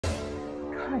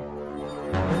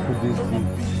What could this be?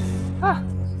 Ah,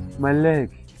 my leg.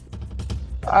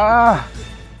 Ah,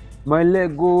 my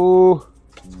leg. Oh.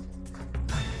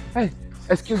 Hey,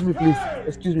 excuse me, please.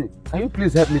 Excuse me. Can you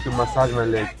please help me to massage my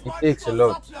leg? It aches a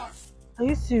lot. Are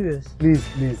you serious? Please,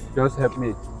 just help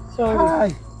me.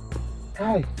 Sorry.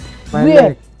 Hi. My Where?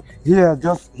 leg. Here,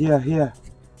 just here.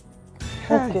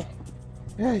 Okay.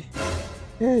 Hey.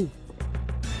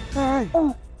 Hi.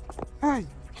 Hi.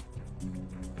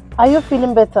 Are you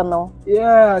feeling better now?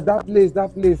 Yeah, that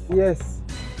place, yes.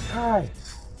 Hi.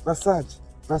 Massage.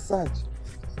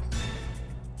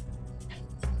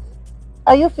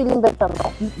 Are you feeling better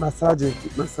now? Keep massaging.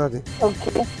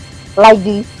 Okay. Like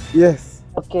this? Yes.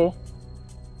 Okay.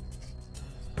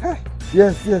 Hi.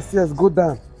 Yes. Go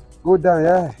down,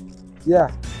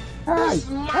 yeah. Hi.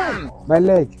 My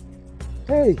leg.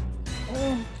 Hey.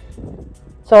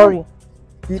 Sorry.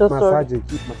 Keep So massaging.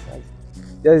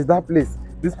 Yes, that place.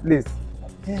 This place.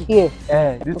 Here.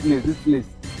 This place.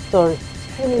 Sorry.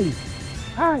 Hey.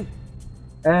 Hi.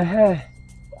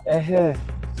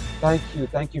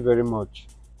 Thank you very much.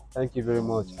 I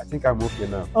think I'm okay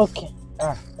now. Okay.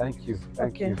 Thank you.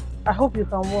 I hope you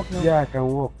can walk now. Yeah, I can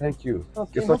walk. Thank you.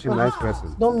 Okay, You're such a nice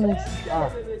person. Don't miss.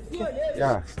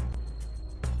 Yeah.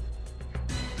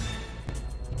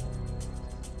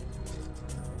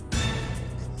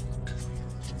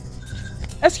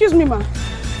 Excuse me, ma.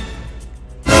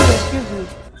 Excuse me.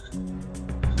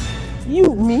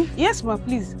 You? Me? Yes, ma,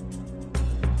 please.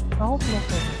 I hope no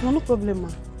problem. No problem, ma.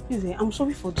 Please, I'm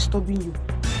sorry for disturbing you.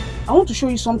 I want to show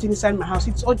you something inside my house.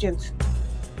 It's urgent.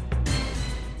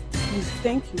 Please,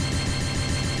 thank you.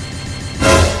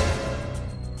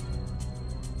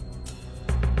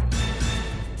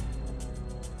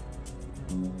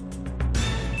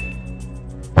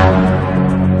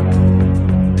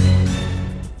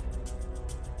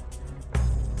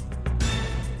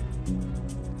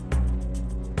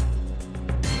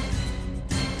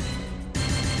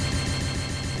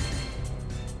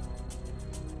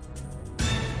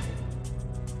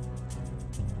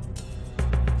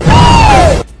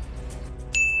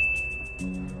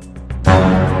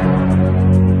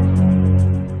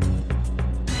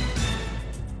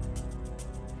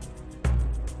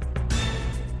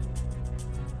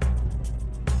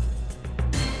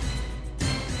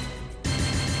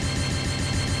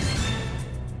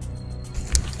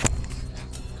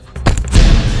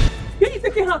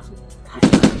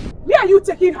 Where are you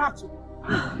taking her to?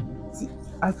 See,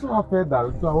 I saw her fell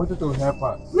down, so I wanted to help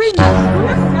her. Really? You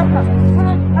wanted to help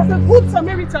her? As a good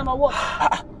Samaritan or what?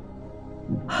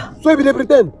 So if they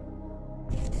pretend?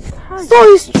 So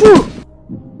it's true.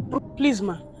 Please,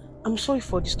 ma. I'm sorry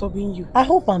for disturbing you. I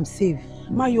hope I'm safe.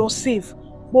 Ma, you're safe.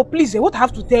 But please, what I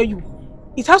have to tell you,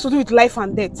 it has to do with life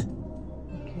and death.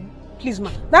 Okay. Please,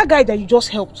 ma. That guy that you just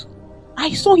helped,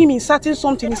 I saw him inserting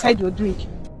something inside your drink.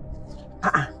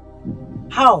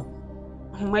 How?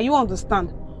 Ma, you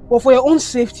understand. But for your own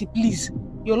safety, please.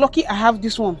 You're lucky I have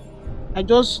this one. I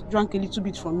just drank a little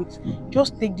bit from it.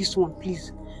 Just take this one,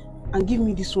 please. And give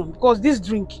me this one. Because this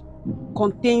drink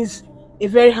contains a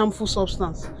very harmful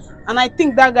substance. And I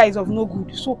think that guy is of no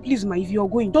good. So please, ma, if you're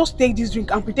going, just take this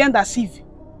drink and pretend as if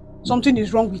something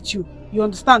is wrong with you. You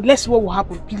understand? Let's see what will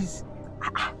happen, please.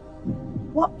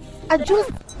 What? I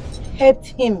just helped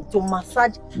him to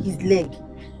massage his leg.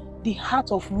 The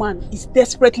heart of man is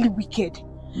desperately wicked.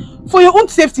 For your own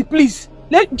safety, please,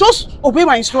 just obey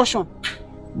my instruction.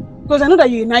 Because I know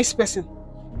that you're a nice person.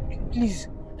 Please.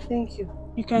 Thank you.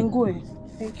 You can go.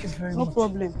 Thank you very much. No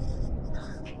problem.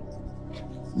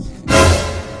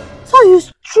 So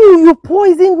it's true, you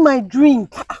poisoned my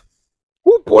drink.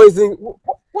 Who poisoned?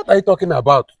 What are you talking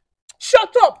about?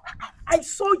 Shut up! I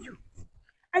saw you.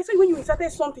 I saw you when you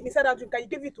inserted something inside that drink and you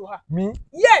gave it to her. Me?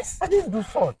 Yes! I didn't do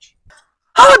such.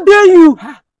 How dare you?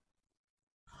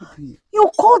 You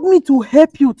called me to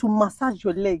help you to massage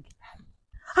your leg.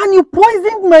 And you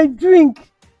poisoned my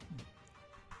drink.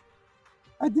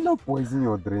 I did not poison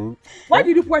your drink. Why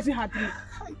did you poison her drink?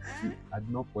 I did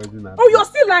not poison her drink. Oh, you're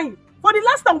still lying. For the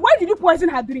last time, why did you poison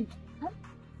her drink?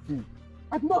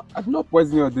 I did not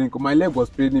poison your drink. My leg was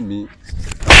paining me.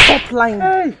 Stop lying.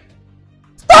 Hey!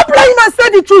 Stop lying and say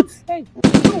the truth. Hey,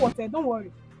 you know what? Don't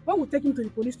worry. When we take him to the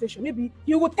police station, maybe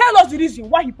he will tell us the reason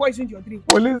why he poisoned your drink.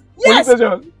 Police? Yes! Police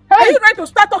station? Hey! Are you ready to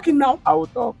start talking now? I will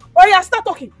talk. Oh yeah, start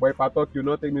talking. But if I talk, you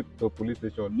will not take me to the police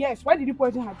station. Yes, why did you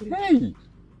poison her drink? Hey!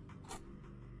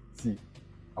 See,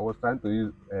 I was trying to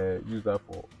use her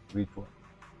for ritual.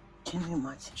 Can you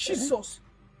imagine? Jesus.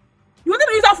 You wanted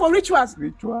to use her for rituals?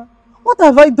 Ritual? What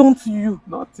have I done to you?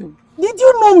 Nothing. Did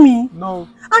you know me? No.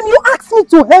 And you asked me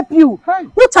to help you. Hey.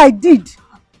 Which I did.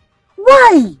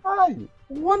 Why? Hi.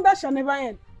 Wonder shall never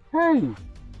end. Hey.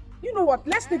 You know what?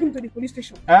 Let's take him to the police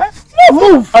station. Eh?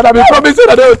 Move! And I've been promising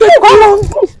that they will take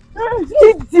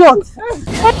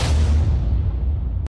Idiot!